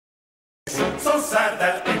So sad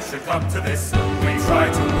that it should come to this. We try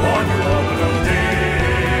to warn you all, but oh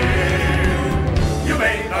dear, you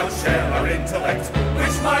may not share our intellect,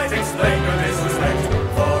 which might explain your disrespect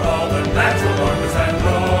for all the natural wonders and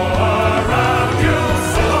lore around you.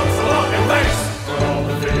 So long, and thanks for all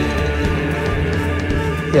the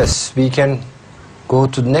things. Yes, we can go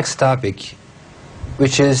to the next topic,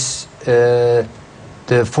 which is the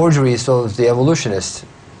forgeries of the evolutionists.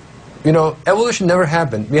 You know, evolution never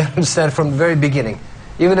happened. We understand from the very beginning.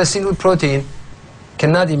 Even a single protein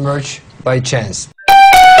cannot emerge by chance.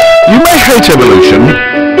 You may hate evolution.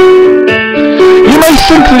 You may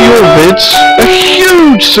think that your vid's a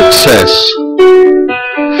huge success.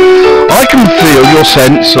 I can feel your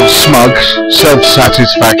sense of smug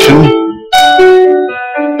self-satisfaction.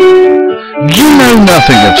 You know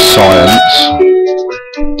nothing of science.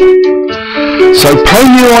 So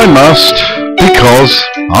pwn you I must, because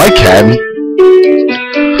I can.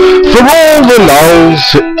 For all the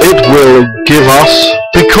lulls it will give us,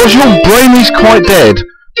 because your brain is quite dead,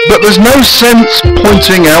 but there's no sense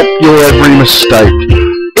pointing out your every mistake.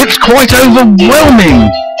 It's quite overwhelming,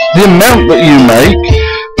 the amount that you make,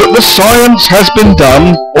 but the science has been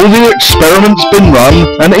done, all the experiments been run,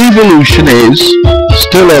 and evolution is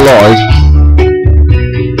still alive.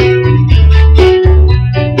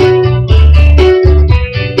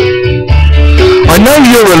 I know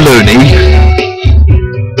you're a loony,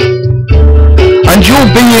 and you're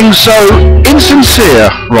being so insincere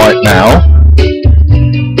right now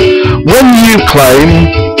when you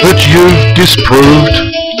claim that you've disproved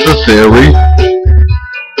the theory.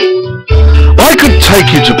 I could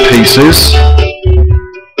take you to pieces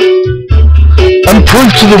and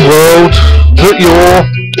prove to the world that you're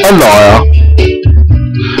a liar,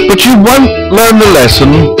 but you won't learn the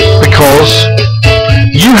lesson because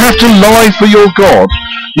you have to lie for your God.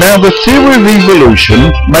 Now, the theory of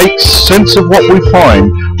evolution makes sense of what we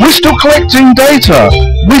find. We're still collecting data.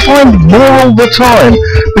 We find more all the time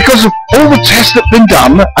because of all the tests that have been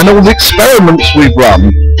done and all the experiments we've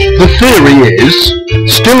run. The theory is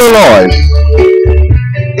still alive.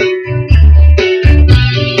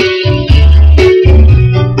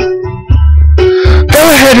 Go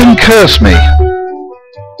ahead and curse me.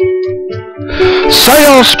 Say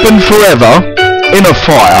I'll spend forever in a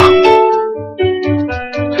fire,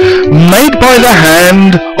 made by the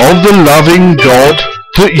hand of the loving God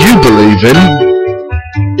that you believe in.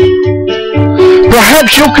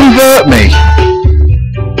 Perhaps you'll convert me.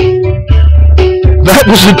 That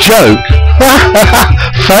was a joke.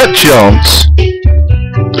 Fat chance.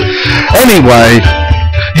 Anyway,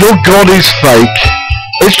 your God is fake.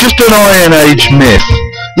 It's just an Iron Age myth.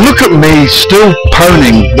 Look at me still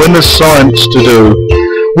pwning when there's science to do.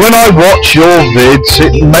 When I watch your vids,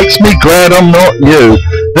 it makes me glad I'm not you.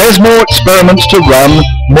 There's more experiments to run,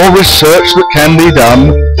 more research that can be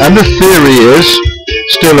done, and the theory is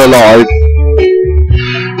still alive.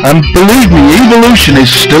 And believe me, evolution is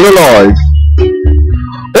still alive.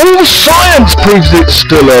 All the science proves it's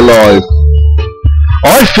still alive.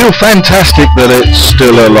 I feel fantastic that it's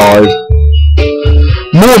still alive.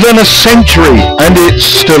 More than a century, and it's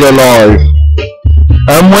still alive.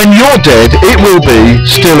 And when you're dead, it will be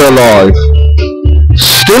still alive.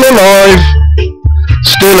 Still alive.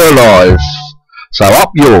 Still alive. So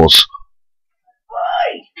up yours.